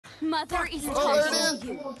Mother is touching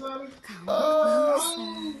you. Oh,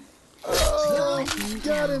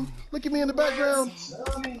 got him. Look at me in the background.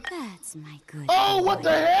 That's my good. Oh, what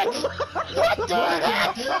the heck? What the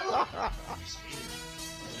heck?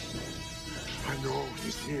 I know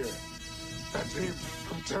he's here. That's him.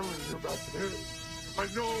 I'm telling you about him. I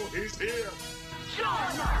know he's here.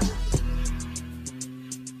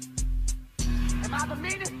 Am I the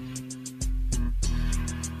meanest?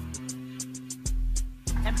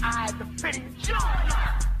 Am I the fitting Jordan?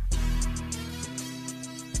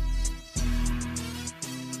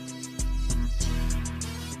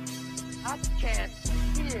 I can't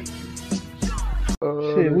hear you.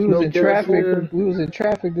 Shit, we was in traffic. We was in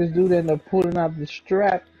traffic. This dude ended up pulling out the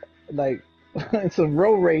strap, like it's a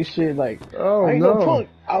road race shit. Like, oh I ain't no, no punk.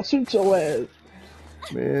 I'll shoot your ass.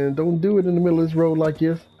 Man, don't do it in the middle of this road like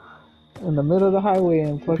this. In the middle of the highway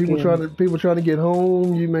and fucking people trying to get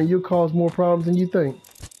home. You'll cause more problems than you think.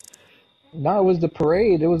 No, it was the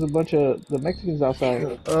parade. There was a bunch of the Mexicans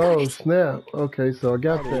outside. Oh snap! Okay, so I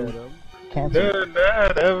got that.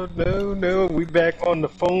 No. We back on the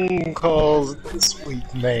phone calls this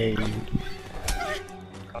week, man.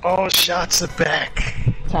 All shots are back.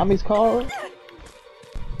 Tommy's call.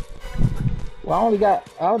 Well, I only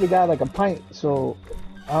got like a pint, so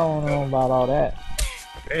I don't know about all that.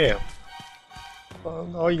 Damn.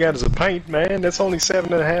 All you got is a pint, man. That's only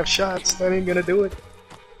 7.5 shots. That ain't gonna do it.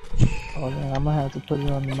 Oh man, I'm gonna have to put it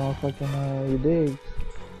on the motherfucking your digs.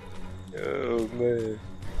 Oh man.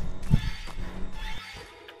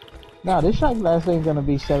 Nah, this shot glass ain't gonna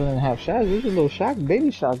be 7.5 shots. This is a little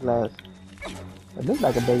baby shot glass. It looks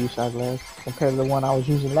like a baby shot glass compared to the one I was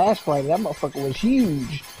using last Friday. That motherfucker was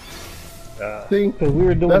huge. See, because we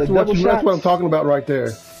were doing that's the double shots. That's what I'm talking about right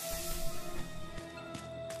there.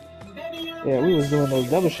 Yeah, we was doing those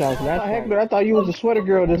double shots last Friday. I thought you was the sweater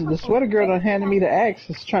girl. The sweater girl done handed me the axe.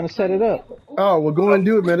 Is trying to set it up. Oh, well, go and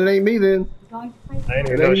do it, man. It ain't me then. I didn't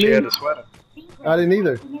even know she had a sweater. I didn't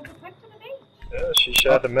either. Yeah, she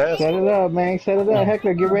shot the mask. Set it up, man. Set it up.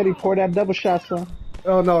 Heckler, get ready. Pour that double shot, son.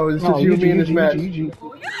 Oh, no. It's just you, me, in this match.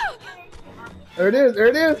 There it is. There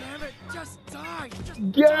it is.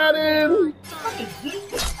 Got him.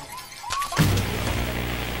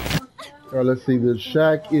 All right, let's see. The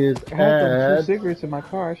shack is I had 2 at... cigarettes in my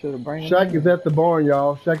car. I should have brought them. Shack is at the barn,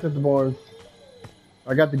 y'all. Shack's at the barn.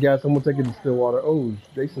 I got the gas. I'm going to take it to Stillwater. Oh,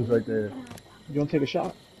 Jason's right there. You want to take a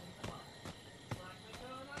shot?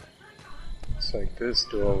 It's like this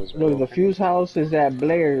door was... Look, the fuse house is at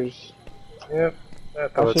Blair's. Yep. I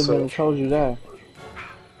should have told you that.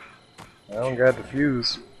 I don't got the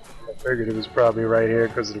fuse. I figured it was probably right here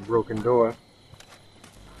because of the broken door.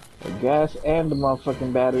 The gas and the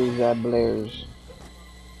motherfucking batteries at Blair's.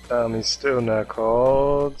 Tommy's still not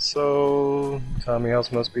called, so Tommy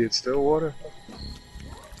House must be at Stillwater.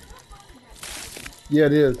 Yeah,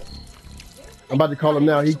 it is. I'm about to call him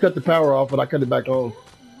now. He cut the power off, but I cut it back on.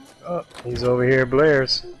 Oh, he's over here at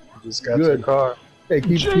Blair's. He just got to the car. Hey,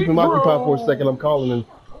 keep him occupied for a second. I'm calling him.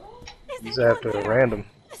 He's after a random.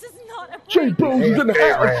 J Bros is in the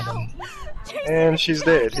house. Random. And she's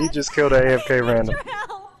dead. He just killed a AFK random.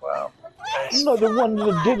 Wow. Nice. Another one of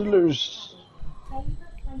the diddlers.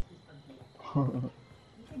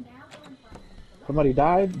 Somebody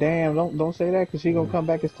died? Damn, don't say that because he gonna come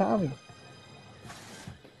back as Tommy.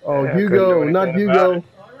 Oh, yeah, Hugo, not Hugo.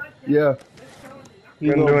 Yeah.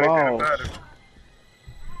 Couldn't do anything about it.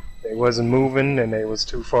 They wasn't moving and they was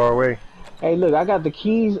too far away. Hey, look, I got the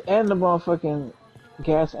keys and the motherfucking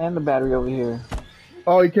gas and the battery over here.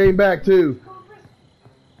 Oh, he came back too.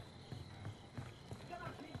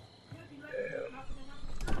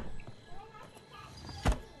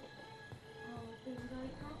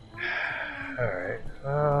 Alright,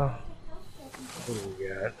 what do we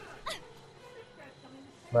got?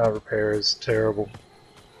 My repair is terrible.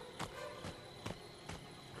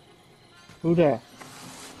 Who that?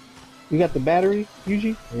 You got the battery,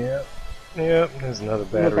 Yuji? Yep. Yep, there's another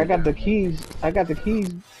battery. Look, I got the keys. I got the keys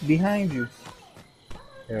behind you.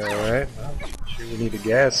 Yeah, alright. Well, sure we need the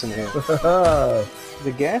gas in here.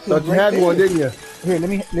 The gas is Thought you right had there. one, didn't you? Here,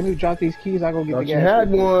 let me drop these keys. I'll go get Thought the gas. you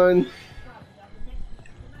had one.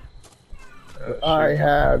 I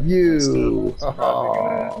have you.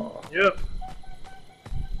 Oh. Yep.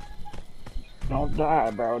 Don't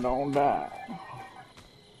die, bro. Don't die.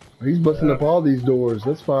 He's busting up all these doors.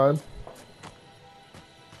 That's fine.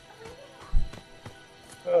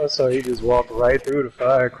 Oh, so he just walked right through the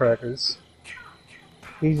firecrackers.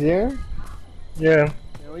 He's there? Yeah.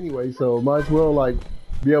 Anyway, so might as well like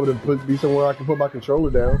be able to be somewhere I can put my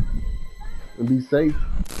controller down and be safe.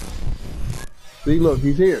 See, look,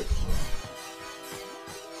 he's here.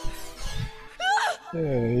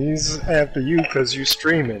 Yeah, he's after you because you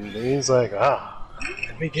streaming. And he's like,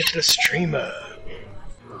 let me get the streamer.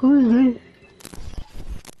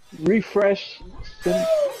 Refresh. You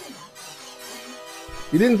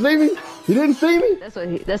didn't see me? You didn't see me?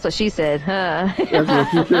 That's what she said, huh? That's what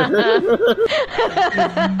she said.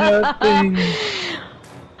 Nothing.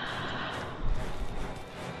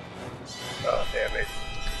 Oh, damn it.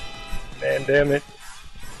 Man, damn it.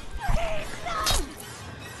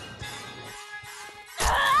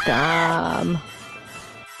 Dumb.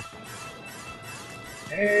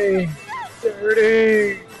 Hey,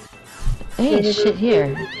 dirty. Ain't shit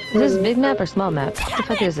here. Is this big map or small map? What the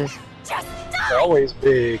fuck is this? It's always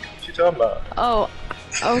big. What you talking about? Oh,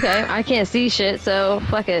 okay. I can't see shit, so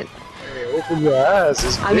fuck it. Hey, open your eyes.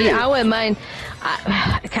 It's big. I mean, I wouldn't mind.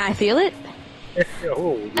 Can I feel it?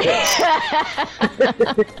 Oh, yes.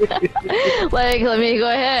 Like, let me go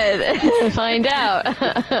ahead and find out.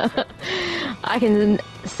 I can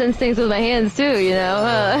sense things with my hands too, you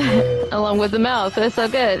know, along with the mouth. That's so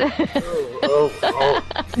good. Oh.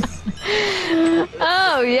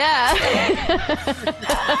 Oh, yeah.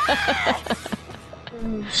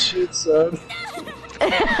 Oh, shit, son.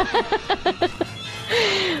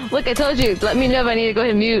 Look, I told you. Let me know if I need to go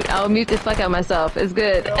ahead and mute. I'll mute the fuck out of myself. It's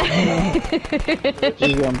good.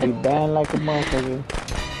 She's gonna be banned like a motherfucker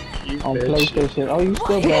on PlayStation. Oh, you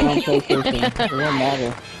still banned on PlayStation. It won't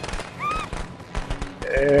matter.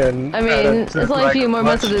 And I mean, it's only a few more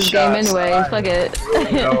months of this game anyway. Fuck it.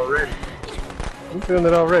 I'm feeling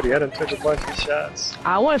it already. I done took a bunch of shots.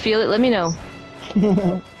 I want to feel it. Let me know.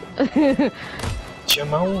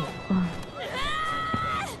 Jamon.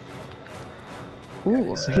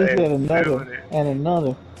 Ooh, she said another and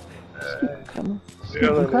another. Keep coming. Keep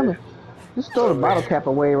them coming. Just throw the bottle cap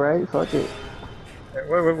away, right? Fuck it.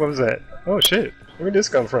 What was that? Oh shit. Where did this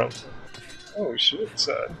come from? Oh shit,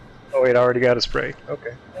 son. Oh wait, I already got a spray.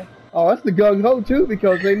 Okay. Oh, that's the gung ho too,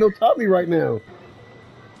 because ain't no Tommy right now.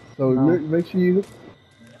 So make sure you.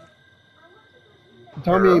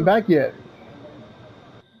 Tommy ain't back yet.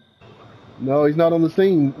 No, he's not on the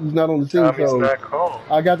scene. He's not on the scene. Tommy's so back home.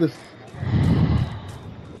 I got this.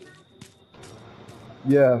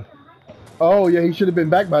 Yeah. Oh yeah, he should have been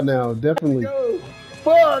back by now. Definitely.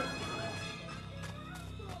 Fuck.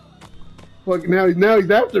 Fuck. Now he's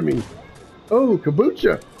after me. Oh,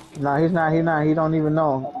 kombucha. No, he's not. He's not. He don't even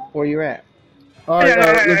know where you're at. All right,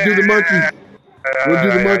 let's do the munchies. We'll do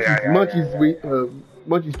the munchies.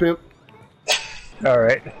 Munchies pimp. All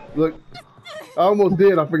right. Look, I almost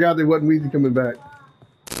did. I forgot there wasn't Weezy coming back.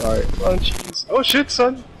 All right. Munchies. Oh shit,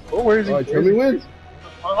 son. Oh, where is he? All right, tell me when.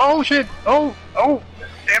 Oh shit. Oh,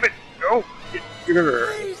 damn it.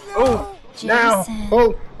 Oh, now.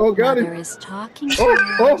 Oh, got it. Mother is talking to Oh, you.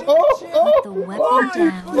 oh, Put the weapon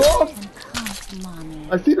down and come to mommy.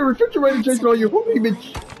 I see the refrigerator chasing on you. Holy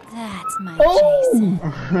bitch. That's my Oh. Jason.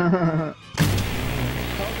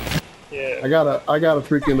 Yeah. I got a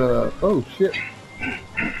freaking oh shit.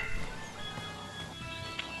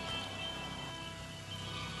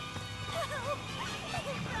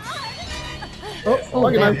 Oh,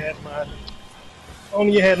 look at that.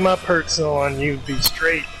 Only you had my perks on, you'd be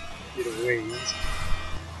straight. Get away.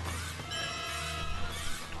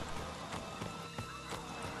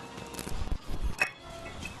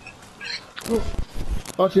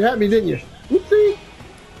 Thought you had me, didn't you? Whoopsie!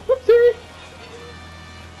 Whoopsie!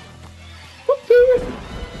 Whoopsie!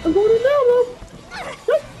 I'm going in now, though.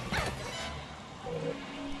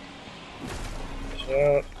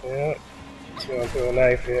 Yeah. Just going through a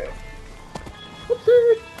knife here.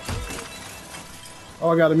 Whoopsie! Oh,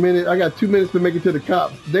 I got a minute. I got 2 minutes to make it to the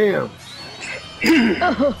cops. Damn.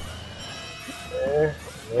 Yeah,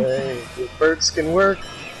 if your perks can work,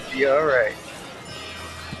 be alright.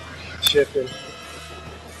 Shipping.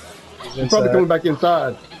 He's probably coming back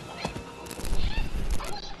inside.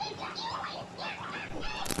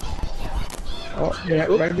 Oh, yeah,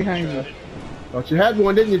 right behind you. Thought you had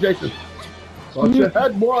one, didn't you, Jason? Thought you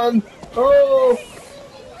had one. Oh.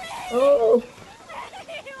 Oh.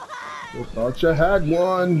 I thought you had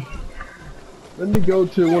one. Let me go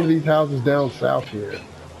to one of these houses down south here.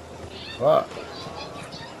 Fuck.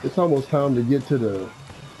 It's almost time to get to the...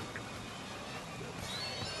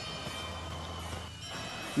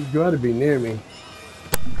 He's got to be near me.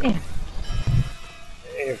 Hey,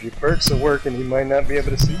 if your perks are working, he might not be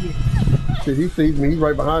able to see you. Shit, he sees me. He's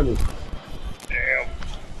right behind me. Damn.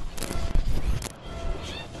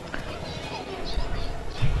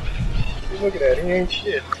 Look at that. He ain't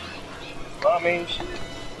shit. Mom ain't shit.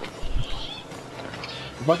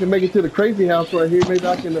 If I can make it to the crazy house right here, maybe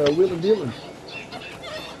I can wheel and deal him.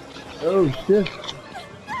 Oh, shit.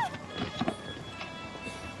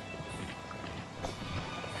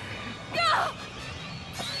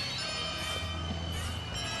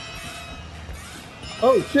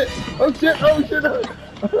 Oh shit! Oh shit! Oh shit!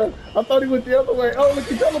 I thought he went the other way. Oh look,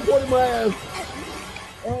 he teleported my ass.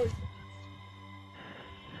 Oh.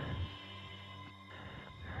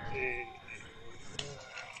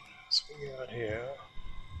 What's we got here?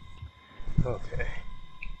 Okay.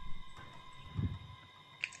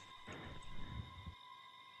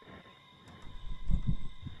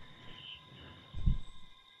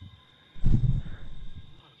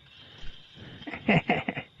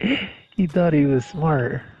 He thought he was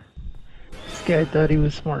smart. This guy thought he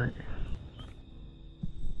was smart.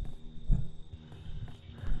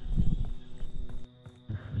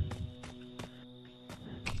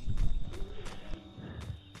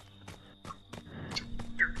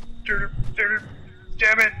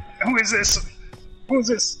 Damn it! Who is this? Who is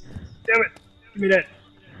this? Damn it! Give me that!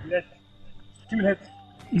 Give me that! Give me that!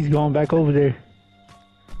 He's going back over there.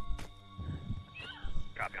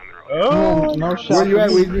 Oh! No shot. Where you at,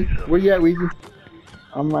 Weezy? Where you at, Weezy?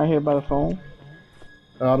 I'm right here by the phone.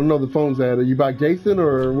 I don't know the phone's at. Are you by Jason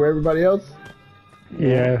or where everybody else?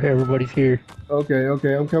 Yeah, everybody's here. Okay,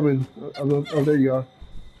 okay, I'm coming. Oh, there you are.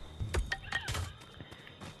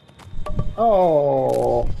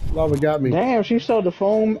 Oh, Lava got me. Damn, she stole the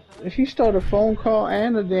phone. She stole the phone call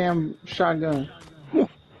and the damn shotgun.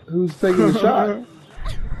 Who's taking the shot?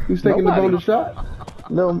 Who's taking the bonus shot?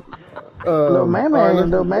 Little All man, right, let's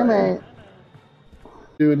little man.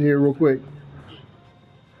 do it here real quick.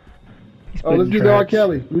 Oh, let's putting do the R. traps.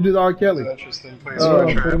 Kelly. We do the R. Kelly. Interesting place for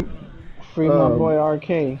a trap. Free my boy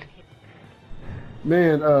RK.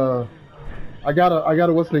 Man, I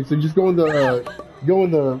gotta what's next? So just go in the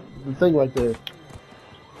thing right there.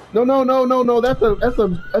 No. That's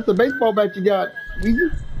a baseball bat you got.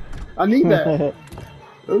 Weezy. I need that.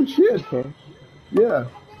 Oh shit. Okay. Yeah.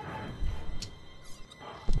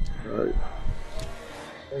 All right.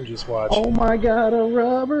 I'm just watch. Oh my god, a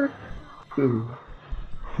rubber.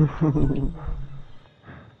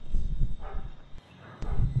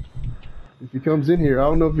 If he comes in here, I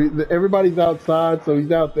don't know if everybody's outside, so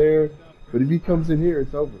he's out there. But if he comes in here,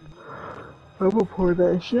 it's over. I'm gonna pour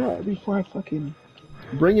that shot before I fucking.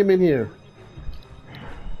 Bring him in here.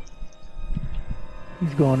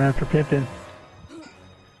 He's going after Pippin.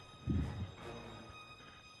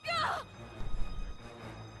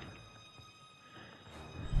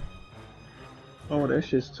 Oh, that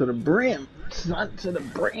shit's to the brim. It's not to the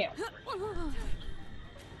brim.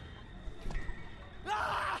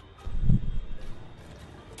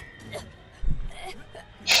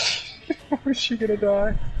 Is she gonna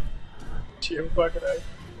die? She a fucking eye.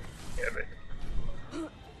 Damn it.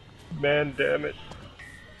 Man, damn it.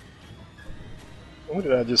 What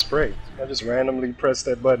did I just spray? I just randomly pressed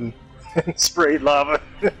that button and sprayed lava.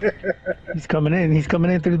 He's coming in. He's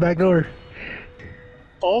coming in through the back door.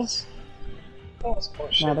 Pause? Pause. Oh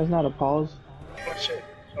shit. No, that's not a pause. Oh shit.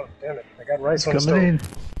 Oh damn it. I got rice on the He's stove. coming in.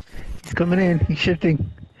 He's coming in. He's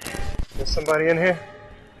shifting. There's somebody in here?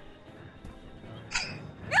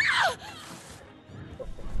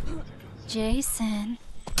 Jason.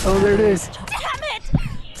 Oh, there it is. Damn it!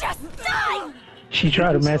 Just die! She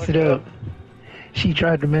tried to mess it up. She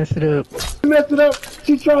tried to mess it up. She messed it up.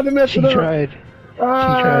 She tried to mess She it up. tried.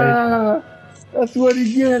 Ah, that's what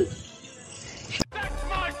he gets. That's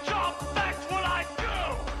my job! That's what I do!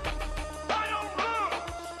 I don't lose!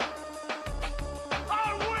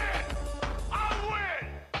 I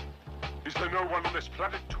win! Is there no one on this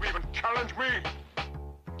planet to even challenge me?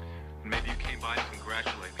 Maybe you came by to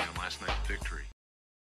congratulate me on last night's victory.